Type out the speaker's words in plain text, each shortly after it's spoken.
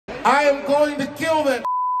I am going to kill that.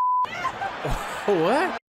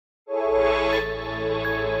 What?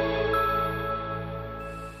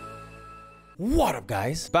 What up,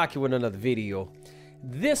 guys? Back here with another video.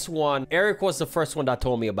 This one, Eric was the first one that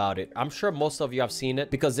told me about it. I'm sure most of you have seen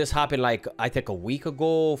it because this happened like, I think a week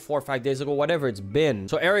ago, 4 or 5 days ago, whatever it's been.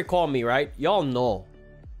 So Eric called me, right? Y'all know,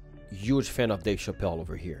 huge fan of Dave Chappelle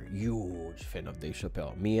over here. Huge fan of Dave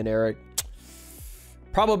Chappelle. Me and Eric,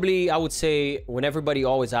 probably, I would say, when everybody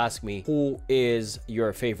always asks me, who is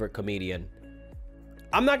your favorite comedian?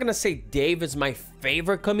 I'm not gonna say Dave is my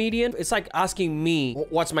favorite comedian. It's like asking me,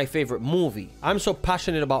 what's my favorite movie? I'm so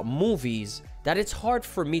passionate about movies that it's hard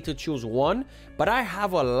for me to choose one, but I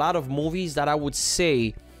have a lot of movies that I would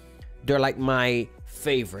say they're like my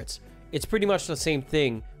favorites. It's pretty much the same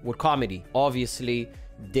thing with comedy. Obviously,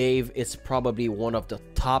 Dave is probably one of the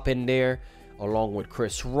top in there, along with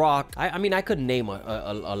Chris Rock. I mean, I could name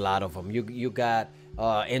a lot of them. You got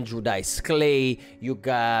Andrew Dice Clay, you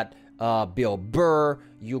got Bill Burr,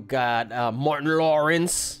 you got Martin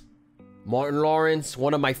Lawrence. Martin Lawrence,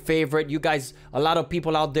 one of my favorite. You guys, a lot of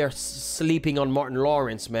people out there sleeping on Martin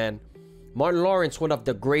Lawrence, man. Martin Lawrence, one of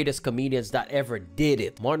the greatest comedians that ever did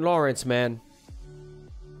it. Martin Lawrence, man.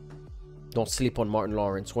 Don't sleep on Martin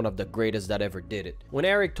Lawrence, one of the greatest that ever did it. When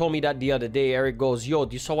Eric told me that the other day, Eric goes, yo,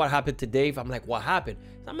 you saw what happened to Dave? I'm like, what happened?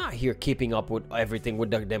 I'm not here keeping up with everything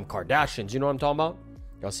with them Kardashians. You know what I'm talking about?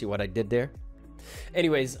 Y'all see what I did there?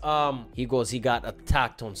 Anyways, he goes, he got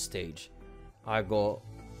attacked on stage. I go,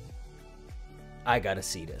 I gotta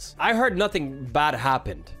see this. I heard nothing bad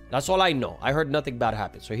happened. That's all I know. I heard nothing bad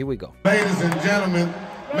happened. So here we go. Ladies and gentlemen,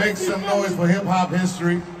 make some noise for hip-hop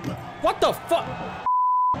history. What the fuck?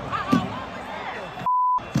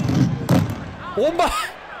 Oh my.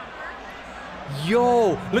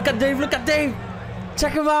 Yo, look at Dave. Look at Dave.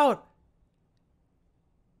 Check him out.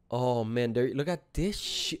 Oh, man. There, look at this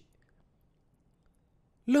shit.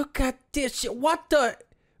 Look at this shit. What the?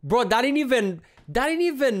 Bro, that didn't even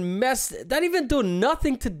do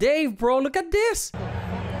nothing to Dave, bro. Look at this.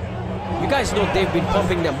 You guys know Dave been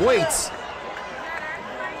pumping them weights.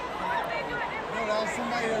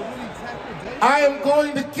 I am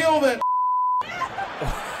going to kill that.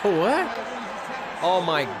 What? Oh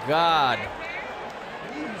my God.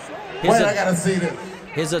 Wait, I gotta see this.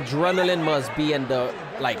 His adrenaline must be in the,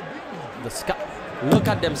 like, the sky. Look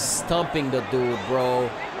at them stumping the dude, bro.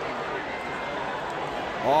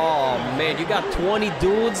 Oh, man, you got 20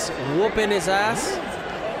 dudes whooping his ass?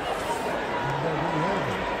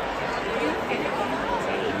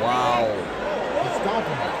 Wow.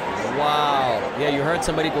 Wow. Yeah, you heard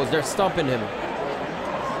somebody goes, they're stomping him.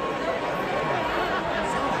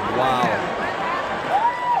 Wow.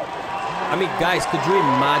 I mean, guys, could you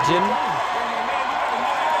imagine?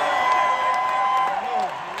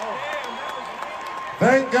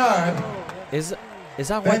 Thank God. Is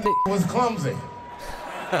that what they was clumsy?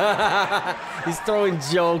 He's throwing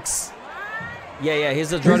jokes. Yeah,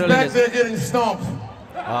 his adrenaline He's back there getting stomped.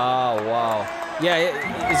 Oh, wow.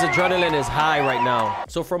 Yeah, his adrenaline is high right now.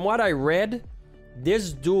 So from what I read,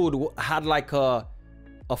 this dude had like a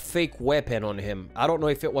fake weapon on him. I don't know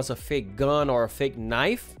if it was a fake gun or a fake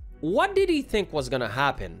knife. What did he think was gonna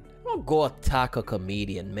happen? Don't go attack a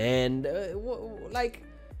comedian, man. Like,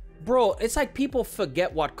 bro, it's like people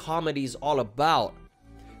forget what comedy is all about.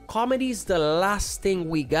 Comedy's the last thing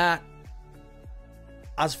we got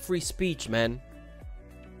as free speech, man.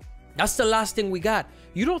 That's the last thing we got.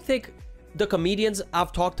 You don't think the comedians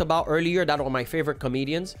I've talked about earlier that are my favorite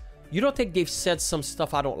comedians, you don't think they've said some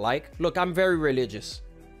stuff I don't like? Look, I'm very religious,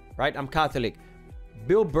 right? I'm Catholic.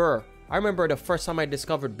 Bill Burr, I remember the first time I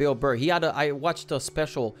discovered Bill Burr, I watched a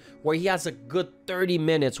special where he has a good 30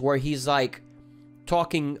 minutes where he's like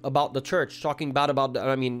talking about the church, talking bad about the,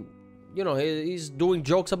 I mean, you know, he's doing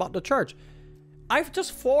jokes about the church. I've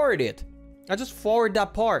just forwarded it. I just forwarded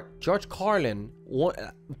that part. George Carlin,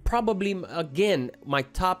 probably, again, my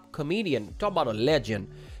top comedian. Talk about a legend.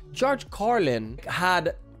 George Carlin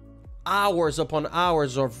had hours upon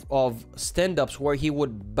hours of stand-ups where he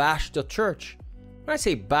would bash the church. When I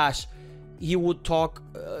say bash, he would talk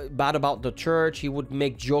bad about the church. He would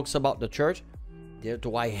make jokes about the church.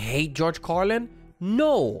 Do I hate George Carlin?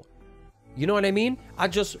 No. You know what I mean?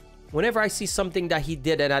 Whenever I see something that he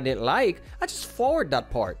did and I didn't like, I just forward that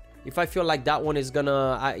part. If I feel like that one is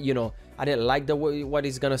gonna, I didn't like what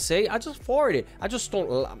he's gonna say, I just forward it.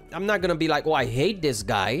 I'm not gonna be like, oh, I hate this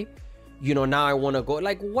guy. You know, now I wanna go.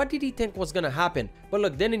 Like, what did he think was gonna happen? But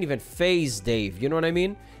look, they didn't even phase Dave. You know what I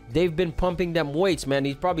mean? They've been pumping them weights, man.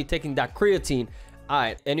 He's probably taking that creatine. All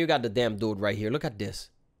right, and you got the damn dude right here. Look at this.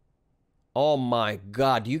 Oh my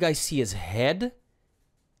God, do you guys see his head?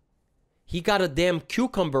 He got a damn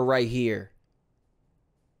cucumber right here.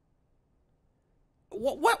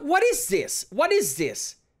 What is this? What is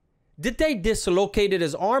this? Did they dislocate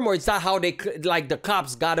his arm, or is that how they, like, the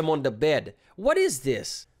cops got him on the bed? What is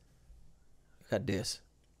this? Look at this.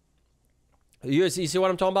 You see what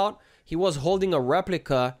I'm talking about? He was holding a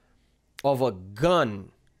replica of a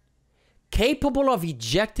gun capable of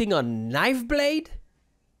ejecting a knife blade?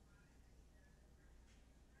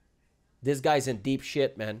 This guy's in deep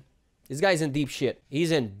shit, man. This guy's in deep shit.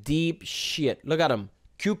 He's in deep shit. Look at him.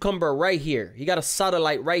 Cucumber right here. He got a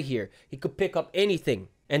satellite right here. He could pick up anything.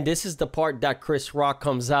 And this is the part that Chris Rock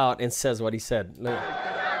comes out and says what he said. Look.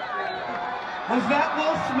 Was that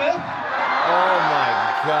Will Smith? Oh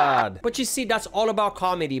my God. But you see, that's all about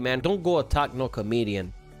comedy, man. Don't go attack no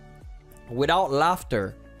comedian. Without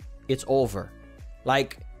laughter, it's over.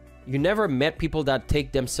 Like, you never met people that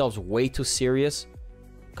take themselves way too serious?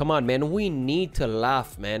 Come on, man. We need to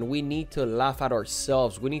laugh, man. We need to laugh at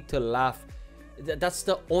ourselves. We need to laugh. That's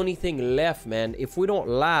the only thing left, man. If we don't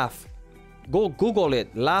laugh, go Google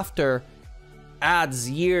it. Laughter adds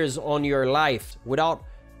years on your life. Without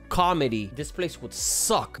comedy, this place would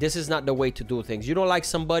suck. This is not the way to do things. You don't like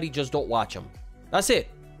somebody, just don't watch them. That's it.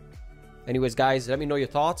 Anyways, guys, let me know your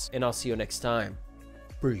thoughts, and I'll see you next time.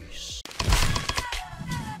 Peace.